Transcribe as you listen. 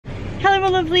my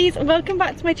lovelies, welcome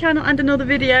back to my channel and another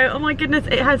video. Oh my goodness,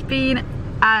 it has been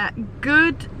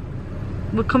good.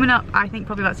 We're coming up, I think,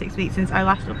 probably about 6 weeks since I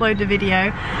last uploaded a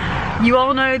video. You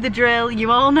all know the drill,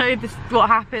 you all know this, what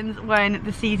happens when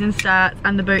the season starts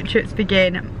and the boat trips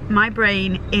begin. My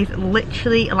brain is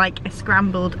literally like a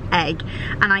scrambled egg,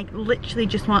 and I literally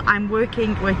just want, I'm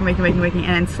working and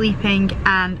then sleeping,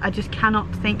 and I just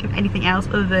cannot think of anything else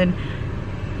other than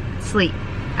sleep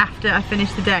after I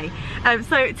finish the day.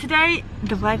 So today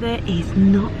the weather is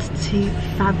not too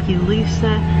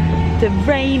fabulosa. The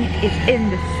rain is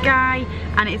in the sky,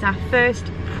 and it's our first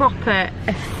proper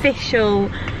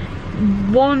official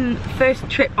first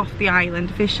trip off the island,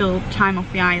 official time off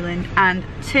the island, and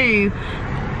two,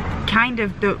 kind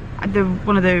of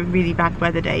one of the really bad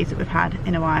weather days that we've had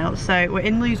in a while. So we're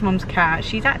in Lou's mum's car.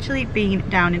 She's actually been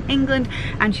down in England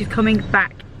and she's coming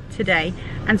back today,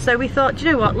 and so we thought, do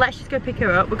you know what, let's just go pick her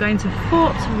up. We're going to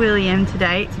Fort William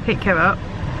today to pick her up.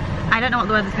 I don't know what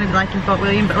the weather's going to be like in Fort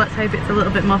William, but let's hope it's a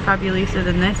little bit more fabulosa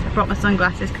than this. I brought my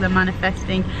sunglasses because I'm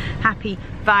manifesting happy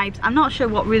vibes. I'm not sure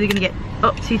what we're really going to get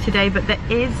up to today, but there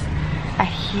is a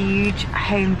huge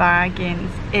Home Bargains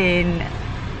in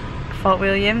Fort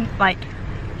William, like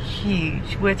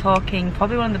huge. We're talking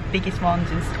probably one of the biggest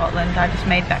ones in Scotland. I just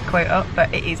made that quote up,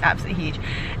 but it is absolutely huge.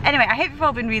 Anyway, I hope you've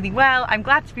all been really well. I'm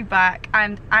glad to be back,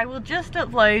 and I will just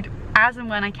upload as and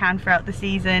when I can throughout the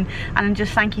season, and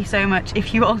just thank you so much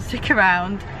if you all stick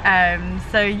around.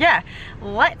 So yeah,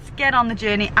 let's get on the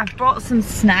journey. I've brought some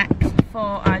snacks for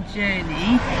our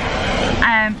journey.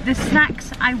 The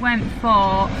snacks I went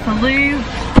for Lou.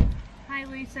 Hi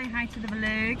Lou, say hi to the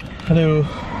vlog. Hello.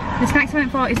 The snacks I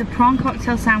went for is a prawn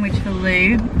cocktail sandwich for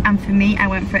Lou, and for me I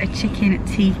went for a chicken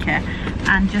tikka,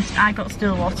 and just I got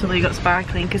still water, Lou got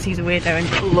sparkling because he's a weirdo and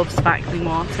loves sparkling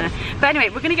water. But anyway,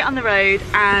 we're gonna get on the road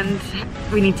and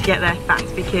we need to get there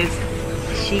fast because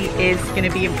she is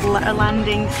gonna be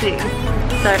landing soon.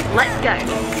 So let's go.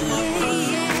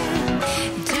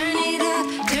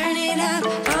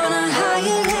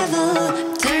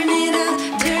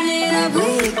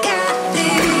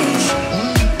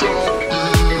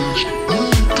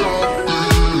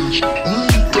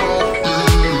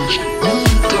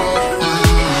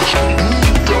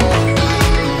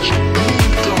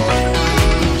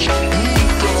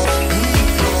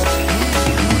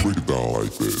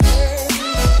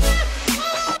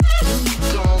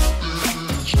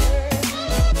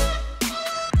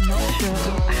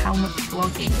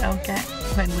 I'll get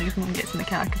when Lou's mum gets in the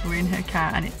car, because we're in her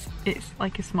car and it's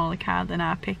like a smaller car than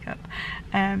our pickup,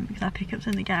 because our pickup's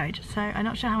in the garage. So I'm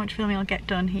not sure how much filming I'll get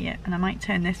done here, and I might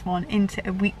turn this one into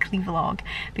a weekly vlog,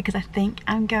 because I think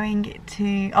I'm going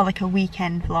to, or like a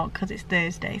weekend vlog, because it's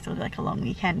Thursday, so like a long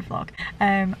weekend vlog.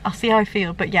 I'll see how I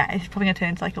feel, but yeah, it's probably gonna turn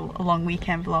into like a long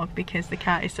weekend vlog because the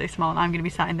car is so small and I'm gonna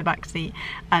be sat in the back seat,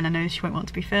 and I know she won't want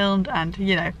to be filmed, and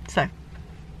you know, so I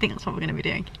think that's what we're gonna be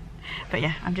doing. But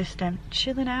yeah, I'm just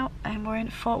chilling out, and we're in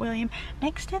Fort William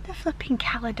next to the flipping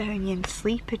Caledonian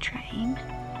sleeper train.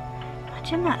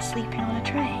 Imagine that, sleeping on a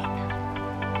train.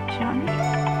 Do you know what I mean?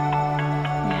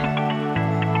 Yeah.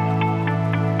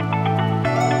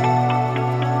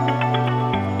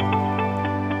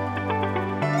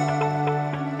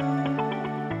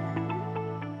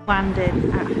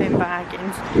 Landed at Home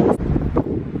Bargains.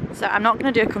 So I'm not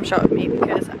going to do a come shot of me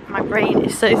because my brain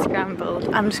is so scrambled.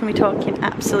 I'm just going to be talking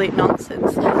absolute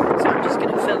nonsense. So I'm just going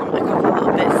to film a couple of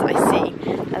little bits that I see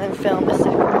and then film a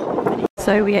separate video.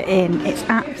 So we are in. It's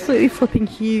absolutely flipping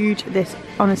huge.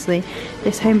 Honestly,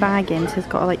 this Home Bargains has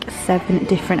got like 7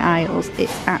 different aisles.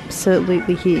 It's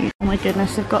absolutely huge. Oh my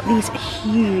goodness, they've got these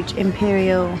huge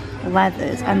imperial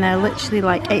leathers, and they're literally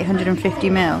like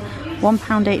 850ml.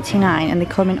 £1.89, and they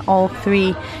come in all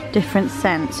 3 different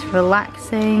scents: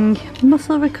 relaxing,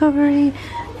 muscle recovery,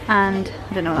 and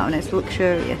I don't know what that one is,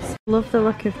 luxurious. Love the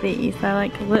look of these. They're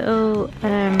like little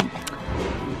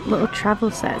travel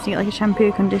sets. You get like a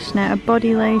shampoo, conditioner, a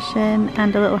body lotion,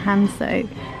 and a little hand soap,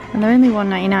 and they're only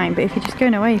 £1.99, but if you're just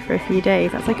going away for a few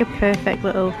days, that's like a perfect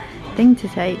little thing to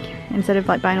take instead of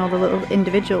like buying all the little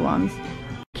individual ones.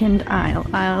 Second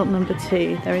aisle number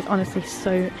 2, there is honestly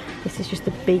this is just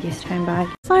the biggest home bag.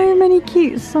 So many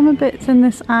cute summer bits in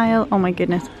this aisle. Oh my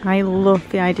goodness, I love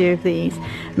the idea of these.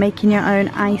 Making your own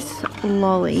ice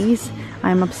lollies.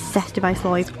 I'm obsessed with ice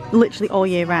lollies literally all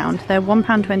year round. They're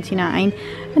 £1.29,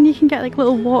 and you can get like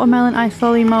little watermelon ice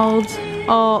lolly molds,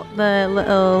 or the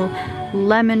little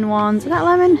lemon ones. Is that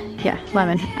lemon? Yeah,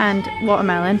 lemon and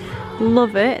watermelon.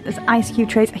 Love it. There's ice cube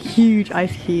trays, huge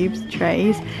ice cubes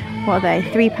trays. What are they?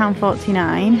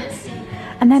 £3.49.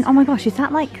 And then, oh my gosh, is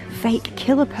that like fake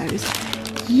killer pose?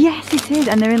 Yes, it is.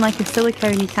 And they're in like a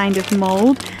silicone-y kind of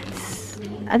mould.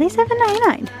 Are they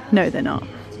 $7.99? No, they're not.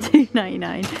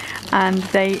 $2.99, and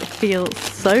they feel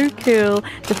so cool.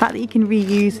 The fact that you can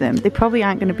reuse them, they probably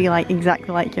aren't going to be like exactly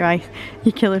like your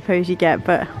Killer Pose you get,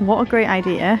 but what a great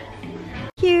idea.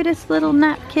 Cutest little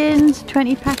napkins,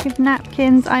 20 pack of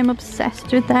napkins. I'm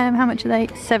obsessed with them. How much are they?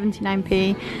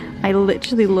 79p. I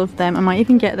literally love them. I might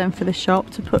even get them for the shop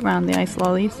to put around the ice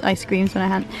creams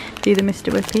when I do the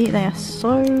Mr. Whippy. They are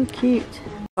so cute.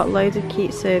 Got loads of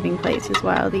cute serving plates as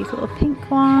well. These little pink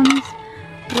ones,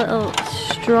 little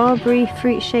strawberry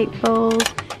fruit shaped bowls.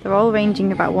 They're all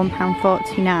ranging about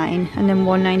 £1.49 and then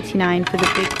 £1.99 for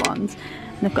the big ones.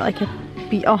 And they've got like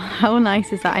oh, how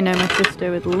nice is that? I know my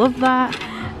sister would love that.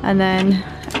 And then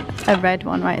a red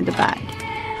one right at the back.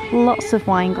 Lots of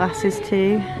wine glasses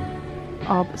too.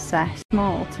 Obsessed.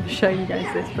 Small to show you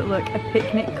guys this, but look, a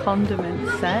picnic condiment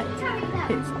set.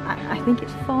 I think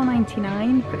it's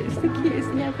 $4.99, but it's the cutest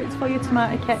thing ever. It's for your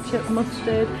tomato ketchup,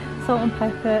 mustard, salt and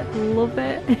pepper. Love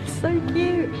it. It's so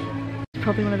cute. It's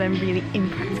probably one of them really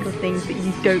impractical things that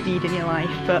you don't need in your life,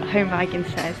 but Home Wagon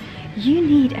says you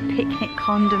need a picnic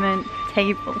condiment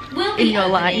table in your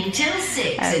life. But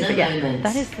yeah,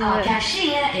 that is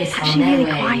actually really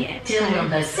quiet.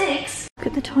 Look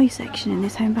at the toy section in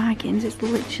this Home Bargains. It's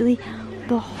literally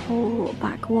the whole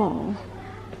back wall,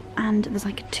 and there's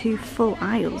like 2 full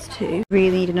aisles too.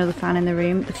 Really need another fan in the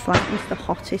room. The flat is the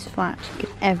hottest flat you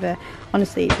could ever.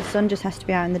 Honestly, the sun just has to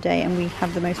be out in the day and we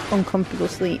have the most uncomfortable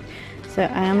sleep. So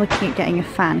I am looking at getting a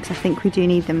fan because I think we do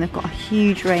need them. They've got a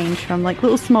huge range from like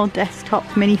little small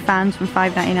desktop mini fans from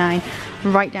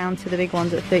 $5.99 right down to the big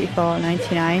ones at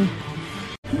 $34.99.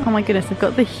 Oh my goodness, I've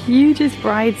got the hugest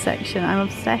bride section. I'm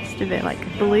obsessed with it, like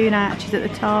balloon arches at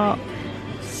the top.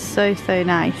 So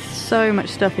nice. So much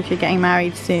stuff if you're getting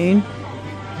married soon.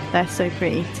 They're so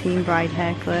pretty. Teen bride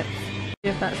hair clips.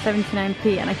 Of that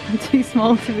 79p, and I think I'm too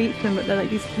small to reach them, but they're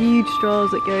like these huge straws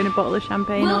that go in a bottle of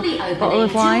champagne or a bottle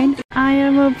of wine. I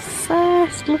am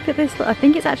obsessed. Look at this. I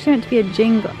think it's actually meant to be a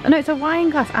gin glass. Oh no, it's a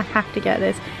wine glass. I have to get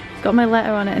this. It's got my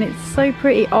letter on it and it's so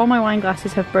pretty. All my wine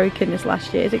glasses have broken this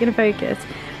last year. Is it going to focus?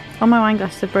 All my wine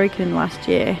glasses have broken in the last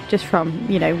year just from,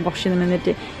 you know, washing them in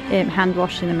the hand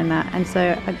washing them and that. And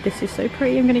so this is so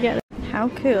pretty. I'm going to get this. How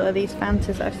cool are these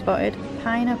Fantas I've spotted?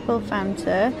 Pineapple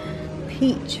Fanta,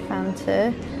 peach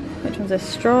Fanta, which one's a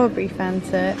strawberry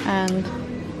Fanta, and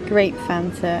grape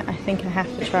Fanta. I think I have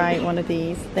to try one of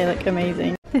these. They look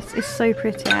amazing. This is so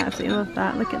pretty. I absolutely love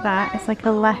that. Look at that. It's like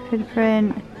a leopard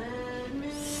print.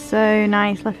 So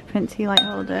nice. Leopard print tea light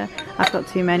holder. I've got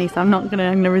too many, so I'm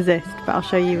gonna resist, but I'll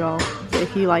show you all. So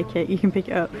if you like it, you can pick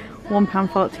it up.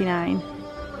 £1.49.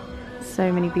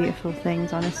 So many beautiful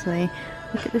things, honestly.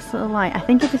 Look at this little light. I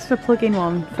think if this was a plug-in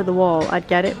one for the wall, I'd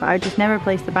get it, but I would just never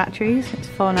replace the batteries. It's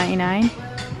 $4.99.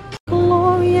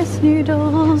 Glorious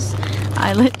noodles.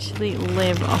 I literally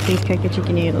live off these Coco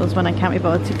Chicken noodles when I can't be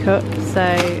bothered to cook, so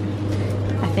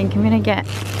I think I'm gonna get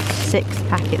 6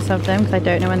 packets of them because I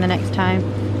don't know when the next time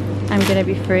I'm gonna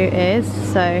be through is,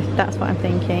 so that's what I'm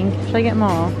thinking. Should I get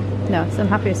more? No, so I'm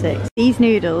happy with 6. These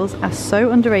noodles are so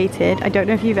underrated. I don't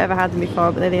know if you've ever had them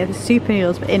before, but they're the super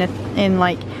noodles, but in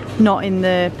like not in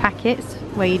the packets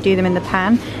where you do them in the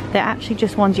pan. They're actually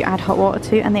just ones you add hot water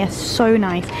to, and they are so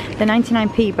nice. They're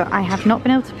 99p, but I have not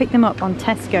been able to pick them up on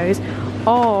Tesco's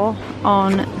or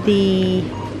on the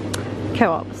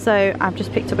Co-op. So I've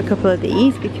just picked up a couple of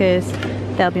these because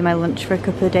they'll be my lunch for a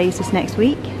couple of days this next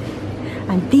week.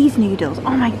 And these noodles,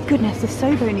 oh my goodness, the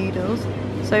Soba noodles.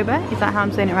 Soba, is that how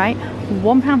I'm saying it right?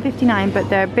 £1.59, but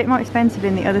they're a bit more expensive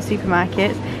in the other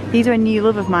supermarkets. These are a new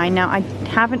love of mine. Now, I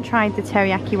haven't tried the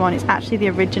teriyaki one. It's actually the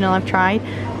original I've tried,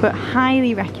 but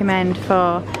highly recommend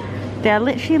for, they're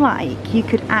literally like, you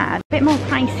could add, a bit more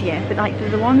pricier, but like they're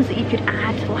the ones that you could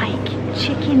add like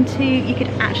chicken to. You could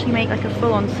actually make like a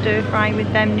full-on stir fry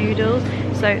with them noodles.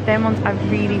 So them ones are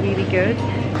really, really good.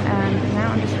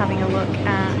 Now I'm just having a look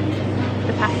at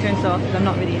the pasta and sauces. I'm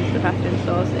not really into the pasta and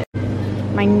sauces.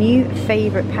 My new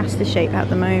favourite pasta shape at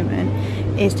the moment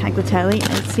is tagliatelle.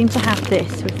 I seem to have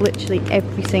this with literally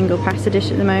every single pasta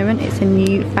dish at the moment. It's a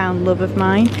newfound love of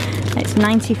mine. It's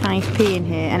 95p in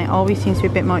here, and it always seems to be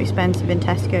a bit more expensive in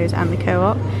Tesco's and the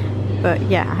Co-op. But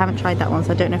yeah, I haven't tried that one,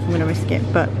 so I don't know if I'm going to risk it,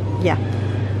 but yeah.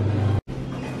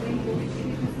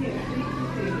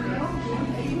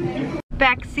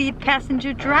 Backseat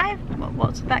passenger drive.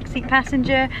 What's backseat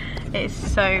passenger? It's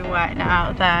so wet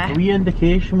out there. A wee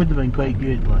indication would have been quite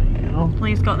good, like, you know.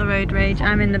 Lee's got the road rage.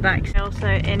 I'm in the back. I also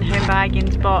in Home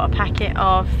Bargains bought a packet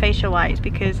of facial wipes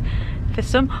because for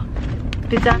some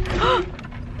bizarre.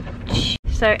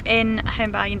 So in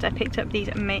Home Bargains I picked up these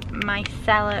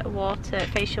micellar water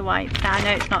facial wipes. Now I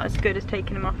know it's not as good as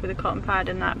taking them off with a cotton pad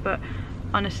and that, but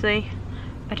honestly,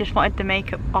 I just wanted the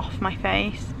makeup off my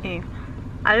face. Ew.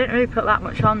 I didn't really put that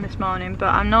much on this morning, but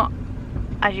I'm not,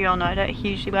 as you all know, I don't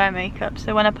usually wear makeup,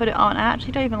 so when I put it on, I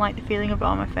actually don't even like the feeling of it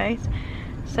on my face.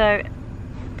 So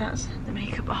that's the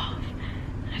makeup off.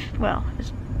 Well,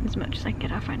 as much as I can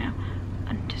get off right now,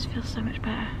 and it just feels so much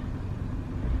better.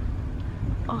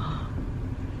 Oh,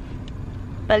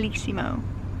 bellissimo.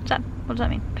 What does that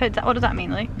mean? What does that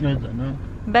mean, Lee? I don't know.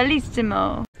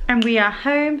 Bellissimo. And we are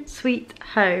home, sweet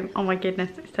home. Oh my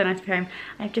goodness, it's so nice to be home.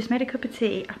 I've just made a cup of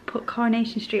tea. I put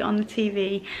Coronation Street on the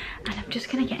TV, and I'm just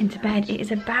gonna get into bed. It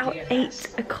is about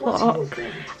 8 o'clock,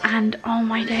 and oh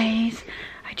my days,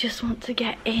 I just want to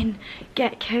get in,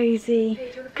 get cozy,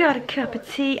 got a cup of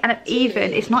tea, and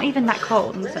it's not even that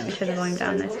cold. Let me show the volume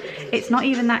down this. It's not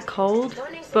even that cold,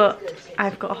 but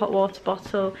I've got a hot water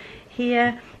bottle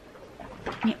here.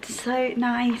 It's so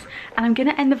nice, and I'm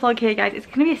gonna end the vlog here, guys. It's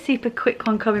gonna be a super quick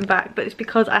one coming back, but it's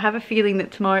because I have a feeling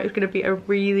that tomorrow is gonna be a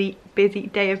really busy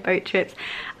day of boat trips,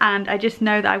 and I just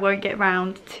know that I won't get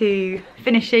around to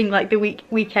finishing like the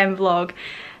weekend vlog.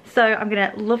 So I'm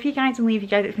gonna love you guys and leave you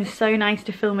guys. It's been so nice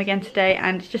to film again today,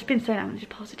 and it's just been so nice. Just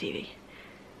pause the TV.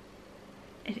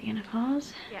 Is it gonna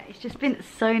pause? Yeah, it's just been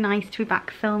so nice to be back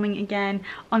filming again.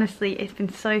 Honestly, it's been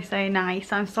so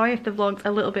nice. I'm sorry if the vlog's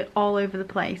a little bit all over the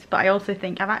place, but I also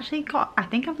think I've literally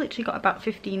got about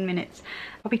 15 minutes,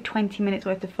 probably 20 minutes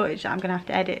worth of footage that I'm gonna have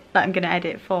to edit,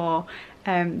 for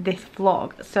this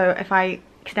vlog. So if I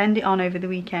extend it on over the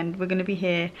weekend, we're gonna be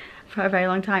here for a very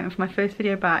long time, and for my first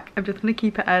video back, I'm just gonna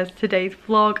keep it as today's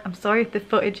vlog. I'm sorry if the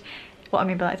footage, what I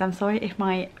mean by that is I'm sorry if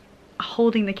my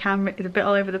holding the camera is a bit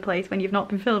all over the place when you've not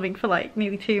been filming for like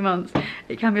nearly 2 months.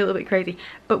 It can be a little bit crazy,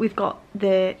 but we've got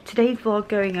today's vlog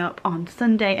going up on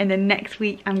Sunday, and then next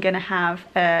week I'm gonna have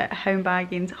a Home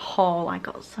Bargains haul. I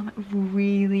got some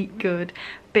really good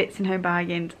bits in Home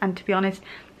Bargains, and to be honest,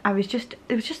 there was just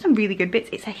some really good bits.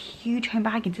 It's a huge Home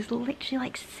Bargains. There's literally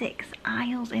like 6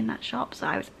 aisles in that shop, so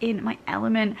I was in my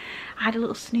element. I had a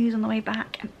little snooze on the way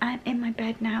back, and I'm in my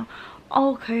bed now,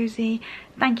 all cozy.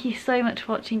 Thank you so much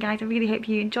for watching, guys. I really hope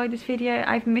you enjoyed this video.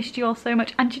 I've missed you all so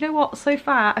much, and do you know what, so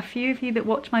far a few of you that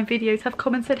watch my videos have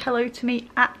come and said hello to me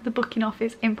at the booking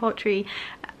office in Portree.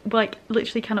 Like,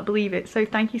 literally cannot believe it. So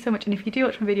thank you so much, and if you do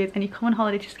watch my videos and you come on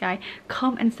holiday to Skye,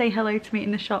 come and say hello to me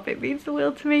in the shop. It means the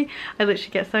world to me. I literally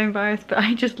get so embarrassed, but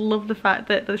I just love the fact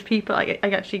that there's people, I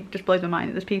actually just blows my mind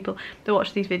that there's people that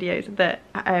watch these videos that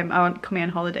are coming on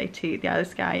holiday to the Isle of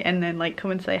Skye and then like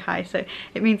come and say hi. So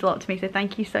it means a lot to me, so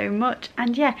thank you so much.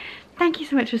 And yeah, thank you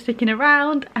so much for sticking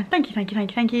around, and thank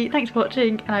you. Thanks for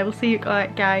watching, and I will see you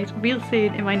guys real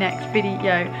soon in my next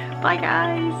video. Bye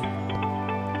guys.